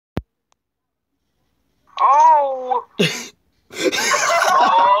Oh.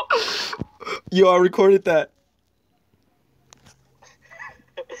 Yo, I recorded that.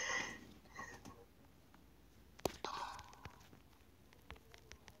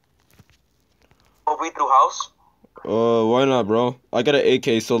 We through house? Why not, bro? I got an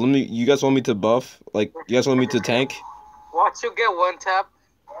AK, so let me. You guys want me to buff? Like, you guys want me to tank? Watch you get one tap.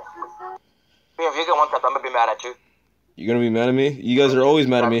 Yeah, if you get one tap, I'm gonna be mad at you. You gonna be mad at me? You guys are always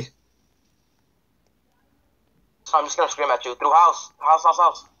mad at me. So I'm just gonna scream at you. Through house.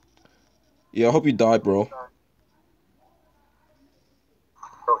 House. Yeah, I hope you die, bro.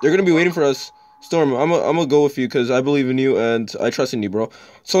 They're gonna be waiting for us. Storm, I'm gonna go with you because I believe in you and I trust in you, bro.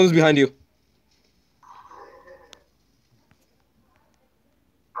 Someone's behind you.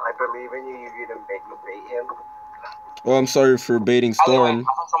 I believe in you. You didn't make me bait him. Oh, I'm sorry for baiting Storm. Alleyway. I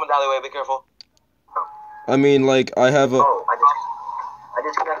saw someone the alleyway. Be careful. I mean, like, I have a... Oh, I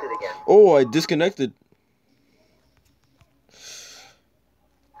disconnected again. Oh, I disconnected.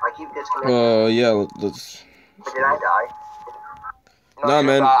 I keep disconnecting. Yeah, let's... But did I die? No, Nah,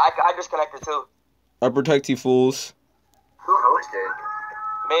 man. I disconnected too. I protect you fools. Who hosted?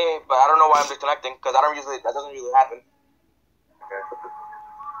 Me, but I don't know why I'm disconnecting, because that doesn't usually happen. Okay.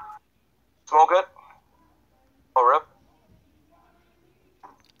 Smoke it. Oh, rip.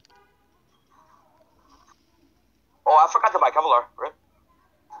 Oh, I forgot to buy Kevlar. Rip.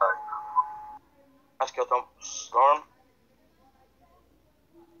 Sorry. I just killed him. Storm.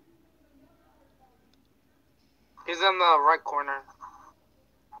 He's in the right corner.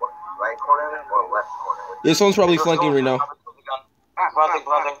 Right corner or left corner? Yeah, someone's probably flanking right now. Planting.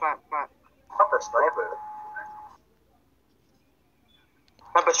 Not the sniper.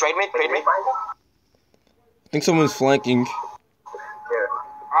 Sniper, trade me. Find it? I think someone's flanking. Here.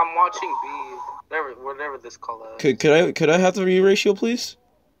 I'm watching B. Whatever this color is. Could I have the ratio, please?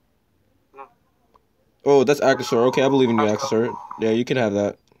 No. Oh, that's Akasor. Okay, I believe in you, Akasor. Yeah, you can have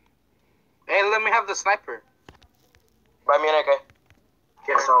that. Hey, let me have the sniper. Buy me an AK.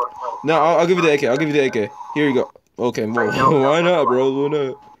 Here, so. No, I'll give you the AK. I'll give you the AK. Here you go. Okay, well, why not, bro? Why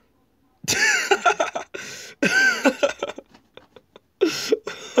not?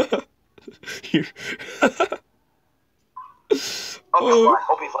 Here. Oh.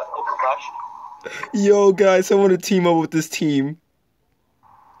 Open flash. Yo, guys, I want to team up with this team.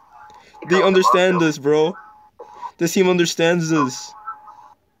 They understand us, bro. This team understands us. Of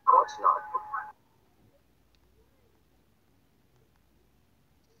course not.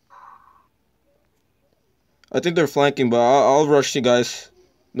 I think they're flanking, but I'll rush you guys.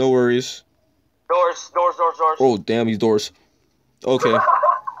 No worries. Doors. Oh, damn, these doors. Okay.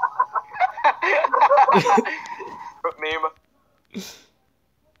 Meme.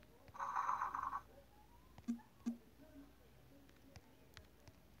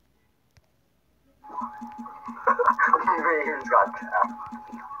 Raven's got cap.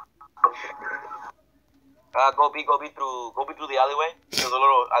 Go be through the alleyway. Through the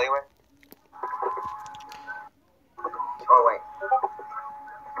little alleyway. Oh wait.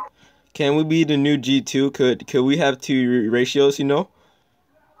 Can we be the new G2? Could we have two ratios, you know?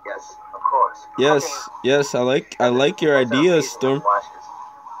 Yes, of course. Yes, I like your ideas, Storm.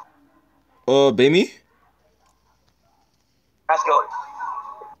 Baby? Let's go.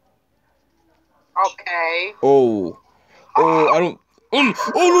 Okay. Oh, I don't... Oh, no.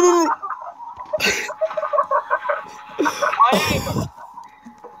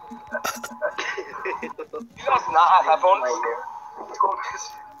 You guys not have headphones?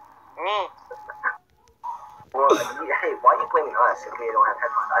 Well, hey, why are you blaming us if we don't have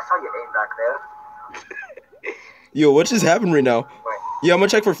headphones? I saw your aim back there. Yo, what just happened right now? Wait. Yeah, I'm gonna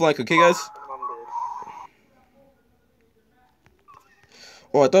check for flank, okay, guys?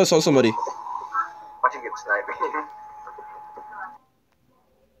 Oh, I thought I saw somebody. Watch you get sniped.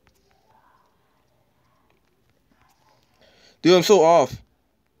 Dude, I'm so off.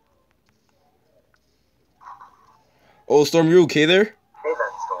 Oh, Storm, you okay there? Hey,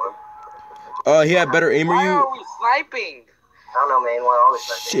 that Storm. He had better aim or Why you? are we sniping? I don't know, man. Why always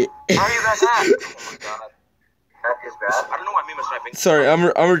sniping? Shit. Where are you guys at? Oh my god. That is bad. I don't know why Meme is sniping. Sorry,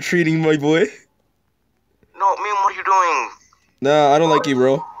 I'm retreating, my boy. No, Meme, what are you doing? Nah, I don't like you,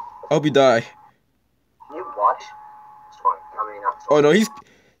 bro. I hope you die. Can you watch Storm? I mean, not Storm. Oh no,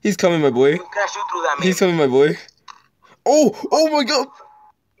 he's coming, my boy. Can I shoot through that, Meme? He's coming, my boy. Oh my god.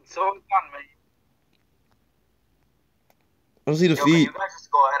 So fun, man. I don't see the Yo, feet. you guys just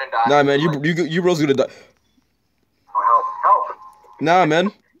go ahead and die. Nah, man, you bro's gonna die. Oh, help. Nah,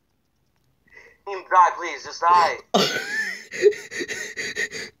 man. Meme, die, please. Just die.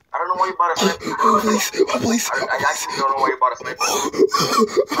 I don't know why you bought a sniper. Please. I actually don't know why you bought a sniper.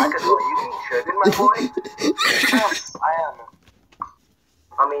 I could roll you. Shouldn't, my boy? Yes, I am.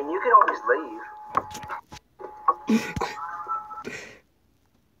 I mean, you can always leave.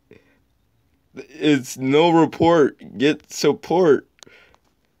 It's no report, get support.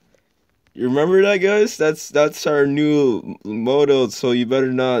 You remember that, guys? That's our new motto. So you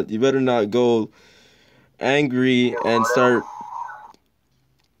better not go angry and start.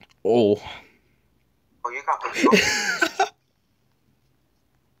 Oh. Oh, you got control.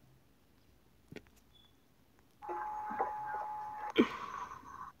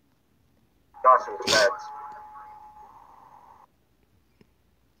 Dawson's beds.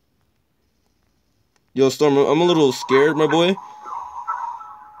 Yo, Storm, I'm a little scared, my boy.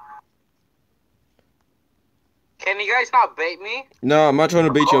 Can you guys not bait me? Nah, I'm not trying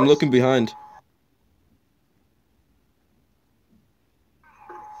to bait you. I'm looking behind.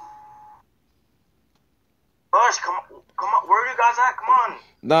 Hush, come on. Where are you guys at? Come on.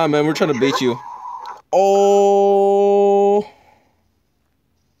 Nah, man, we're trying to bait you. Oh.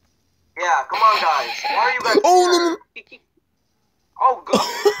 Yeah, come on, guys. Why are you guys Oh, here? no, Oh god.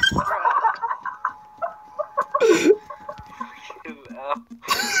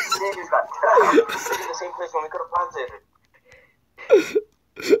 They just got We're in the same place when we could have planted.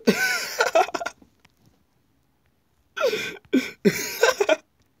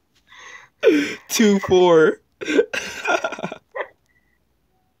 2-4.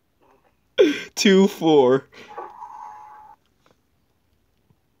 2-4.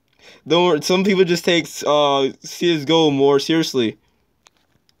 Don't worry, some people just take CSGO more seriously.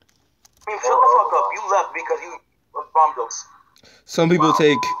 I mean, shut the fuck up. You left because you bombed us. Some people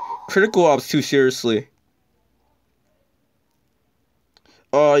take critical ops too seriously.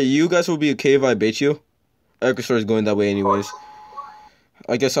 You guys will be okay if I bait you? Echosaur is going that way anyways.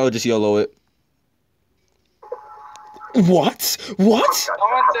 I guess I'll just YOLO it. What? What?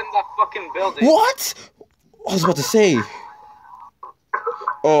 Someone's in that fucking building. What? I was about to say.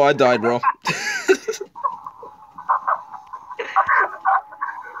 Oh, I died, bro.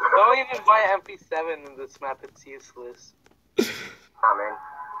 Don't even buy MP7 in this map, it's useless. Nah, man.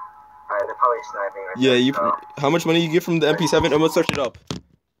 Alright, they're probably sniping right Yeah, there, you. so How much money you get from the MP7? I'm gonna search it up.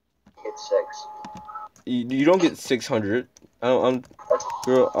 it's 6. You don't get 600. I'm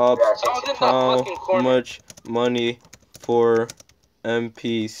grow up. Yeah, Someone's in that How fucking corner. much money for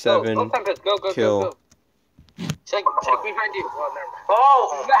MP7 Go, Tempest, go, kill? go. Check behind you. Oh, never mind. Oh!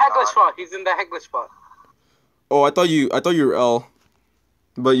 He's in the heckler spot. He's in the heckler spot. Oh, I thought you were L,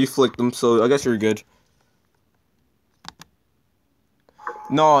 but you flicked them, so I guess you're good.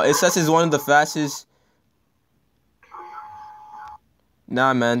 No, it says he's one of the fastest.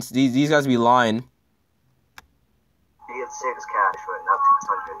 Nah, man, these guys be lying. You get 6 cash, but not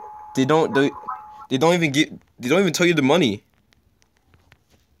 600. They don't even tell you the money.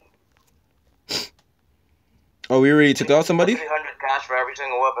 Oh, we already took out somebody? 300 cash for every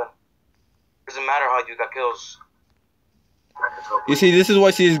single weapon. Doesn't matter how you got kills. You see, this is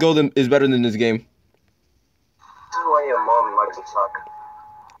why CSGO is better than this game. This is why your mom likes to suck.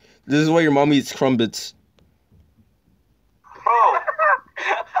 This is why your mom eats crumbits. Oh!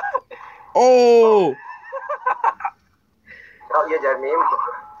 Oh! Oh, yeah, that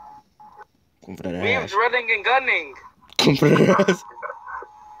meme. Weave's running and gunning.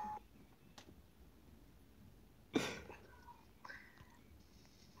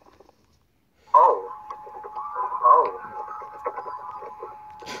 Oh. Oh.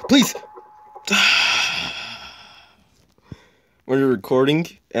 Please! When you're recording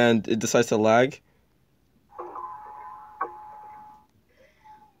and it decides to lag.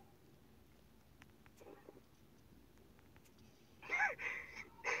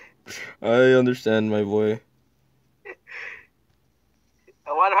 I understand, my boy.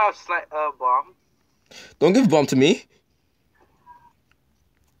 I want to have bomb. Don't give bomb to me.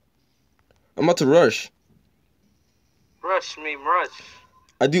 I'm about to rush. Rush me, rush.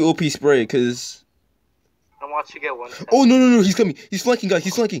 I do OP spray, cause... I want you to get one. Oh, no, he's coming. He's flanking, guys.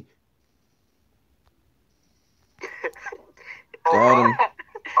 He's flanking. Got him.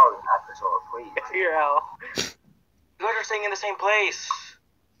 Oh, that's all, please. Here, Al. You guys are staying in the same place.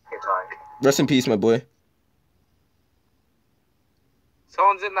 It's alright. Rest in peace, my boy.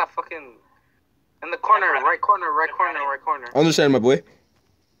 Someone's in that fucking... In the corner, right corner. I understand, my boy.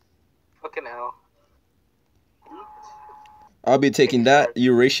 Fucking Al. I'll be taking that,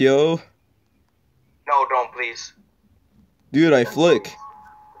 you ratio. No, don't, please. Dude, I flick.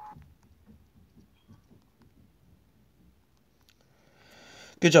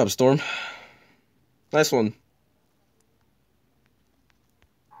 Good job, Storm. Nice one.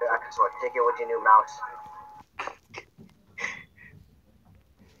 So take it with your new mouse.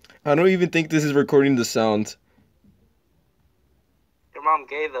 I don't even think this is recording the sound. I'm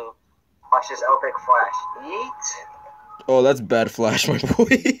gay though. Watch this epic flash. Yeet. Oh, that's bad flash, my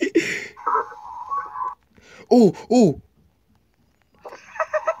boy. Oh, oh.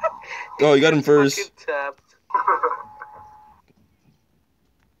 Oh, you got him first. Fucking tapped.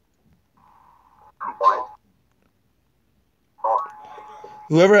 What? Oh,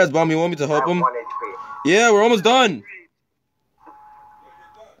 Whoever has bomb, you want me to I help have him? 1 HP. Yeah, we're almost done.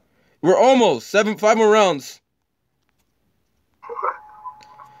 We're almost 5 more rounds.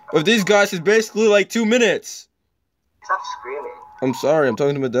 With these guys, it's basically like 2 minutes. Stop screaming. I'm sorry, I'm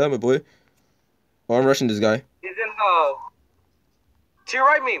talking to my dad, my boy. Oh, I'm rushing this guy. He's in the. To your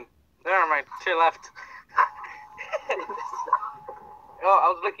right, meme. Never mind. To your left. Oh, I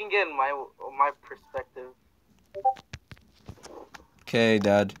was looking in my perspective. Okay,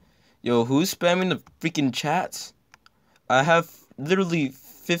 Dad. Yo, who's spamming the freaking chats? I have literally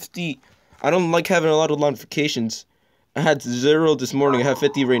 50. I don't like having a lot of notifications. I had 0 this morning. I have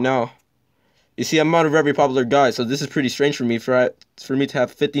 50 right now. You see, I'm not a very popular guy, so this is pretty strange for me for me to have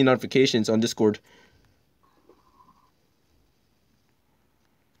 50 notifications on Discord.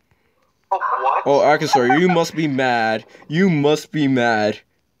 Oh, what? Oh, Akasor, you must be mad. You must be mad.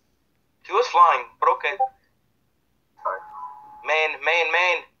 He was flying, but okay. Sorry.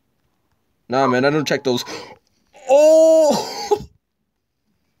 Man. Nah, man, I don't check those. Oh!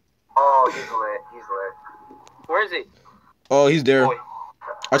 Oh, he's lit. He's lit. Where is he? Oh, he's there. Boy.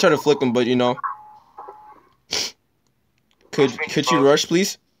 I tried to flick him, but you know. Could you rush,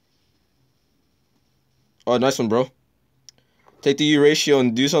 please? Oh, nice one, bro. Take the U ratio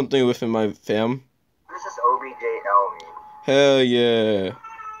and do something with him, my fam. This is OBJL, man. Hell yeah.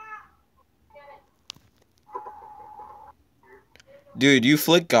 Dude, you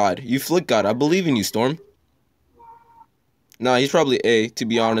flick God. You flick God. I believe in you, Storm. Nah, he's probably A, to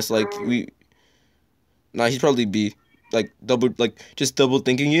be honest. Nah, he's probably B. Just double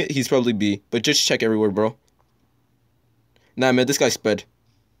thinking it, he's probably B. But just check everywhere, bro. Nah, man, this guy's sped.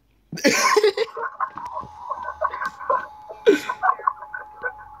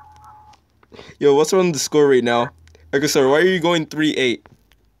 Yo, what's on the score right now? Okay, sir, why are you going 3-8?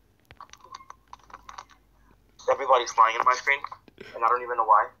 Everybody's flying in my screen, and I don't even know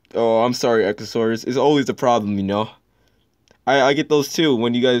why. Oh, I'm sorry, Echosaurus. It's always a problem, you know. I get those too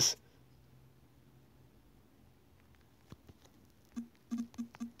when you guys.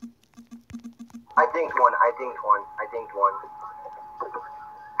 I dinked one.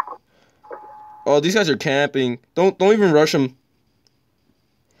 Oh, these guys are camping. Don't even rush them.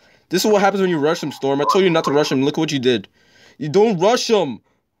 This is what happens when you rush them, Storm. I told you not to rush them. Look what you did. You don't rush them.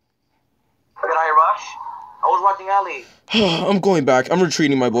 Did I rush? I was watching Ali. I'm going back. I'm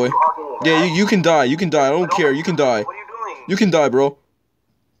retreating, my boy. Yeah, you can die. You can die. I don't care. You can die. What are you doing? You can die, bro.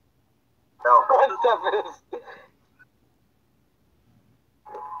 No. What the is?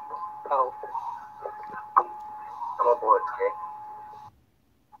 Oh. I'm on board, okay?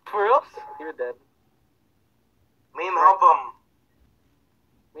 For real? You're dead. Meme, help him.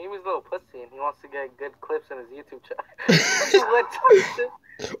 Maybe he's a little pussy and he wants to get good clips in his YouTube channel. What the-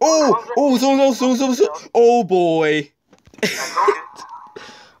 Oh, so. Oh, boy.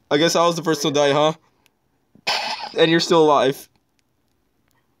 I guess I was the first to die, huh? And you're still alive.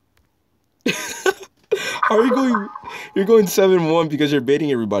 How are you going? You're going 7-1 because you're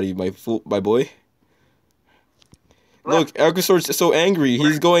baiting everybody, my boy. Look, Alcasor's so angry.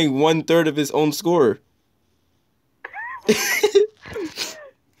 He's going 1/3 of his own score.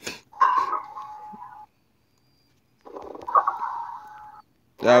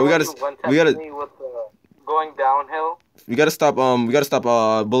 We gotta with going downhill. we gotta stop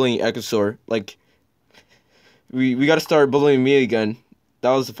bullying Ecosor. Like we gotta start bullying me again.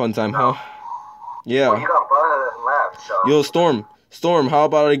 That was a fun time, huh? Yeah. You got butter and left, so. Yo, Storm, how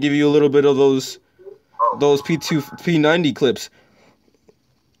about I give you a little bit of those P90 clips?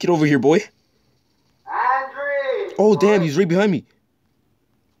 Get over here, boy. Andre! Oh damn, he's right behind me.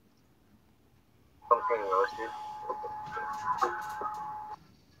 Something roasted.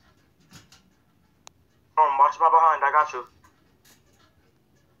 Watch my behind. I got you.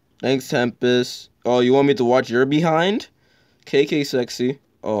 Thanks, Tempest. Oh, you want me to watch your behind? KK sexy.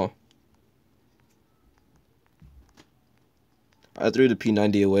 Oh. I threw the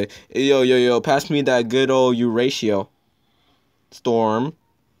P90 away. Hey, yo, pass me that good old U ratio. Storm.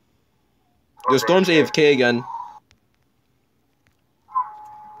 Yo, Storm's AFK again.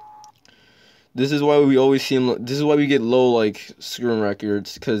 This is why we always this is why we get low, like, Scrim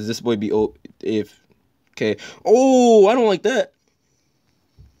records. Because this boy be AFK. Oh, I don't like that.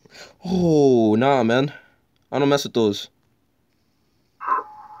 Oh, nah, man. I don't mess with those.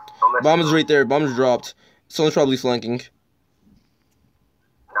 Bomb is right there. Bomb's dropped. Someone's probably flanking.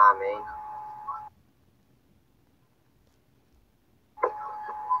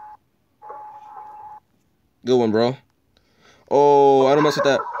 Good one, bro. Oh, I don't mess with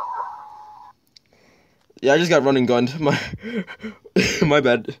that. Yeah, I just got running gunned. My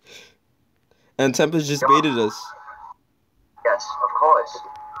bad. And Tempest just baited us. Yes, of course.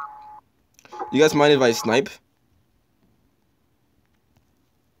 You guys mind if I snipe?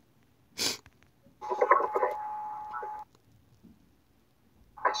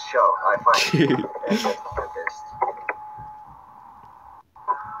 Nice show. Alright, fine.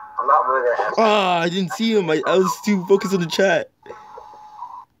 I'm not really gonna ask. Ah, I didn't see him. I was too focused on the chat.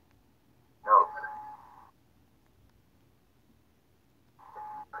 No.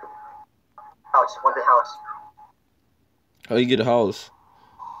 House. Want the house? How you get a house?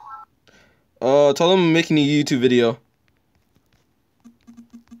 Tell him I'm making a YouTube video.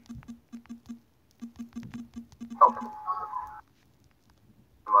 Oh.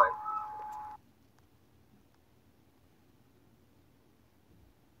 Come on.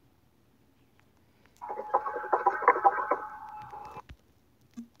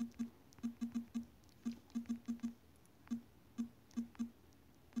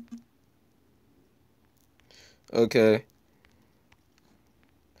 Okay.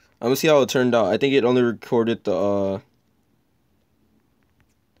 I'm gonna see how it turned out. I think it only recorded the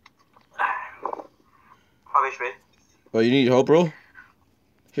How HP? Oh, you need help, bro?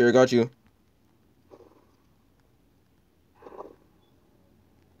 Here, I got you.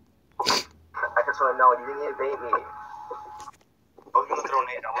 I just wanna know, you didn't invade me. I was gonna throw an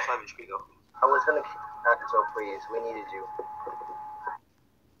 8. I was 5 HP though. I was gonna Akato, please. We needed you.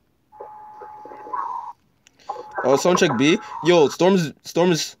 Oh, someone check B. Yo, Storm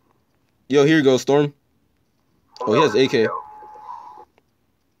is. Yo, here you go, Storm. Oh, he has AK.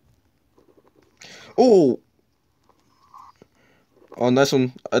 Oh. Oh, nice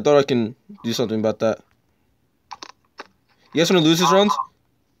one. I thought I can do something about that. You guys wanna lose this round?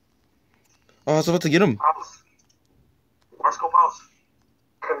 Oh, I was about to get him. House. Scope house.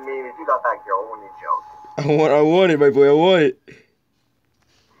 Come here, if you got that girl, when you joke. I want it, my boy. I want it.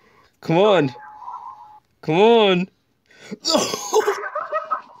 Come on. Come on.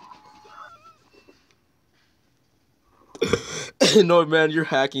 No, man, you're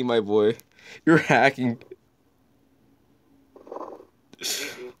hacking, my boy. You're hacking.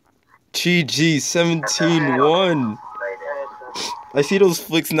 GG 17-1. I see those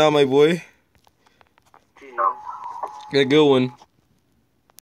flicks now, my boy. Got a good one.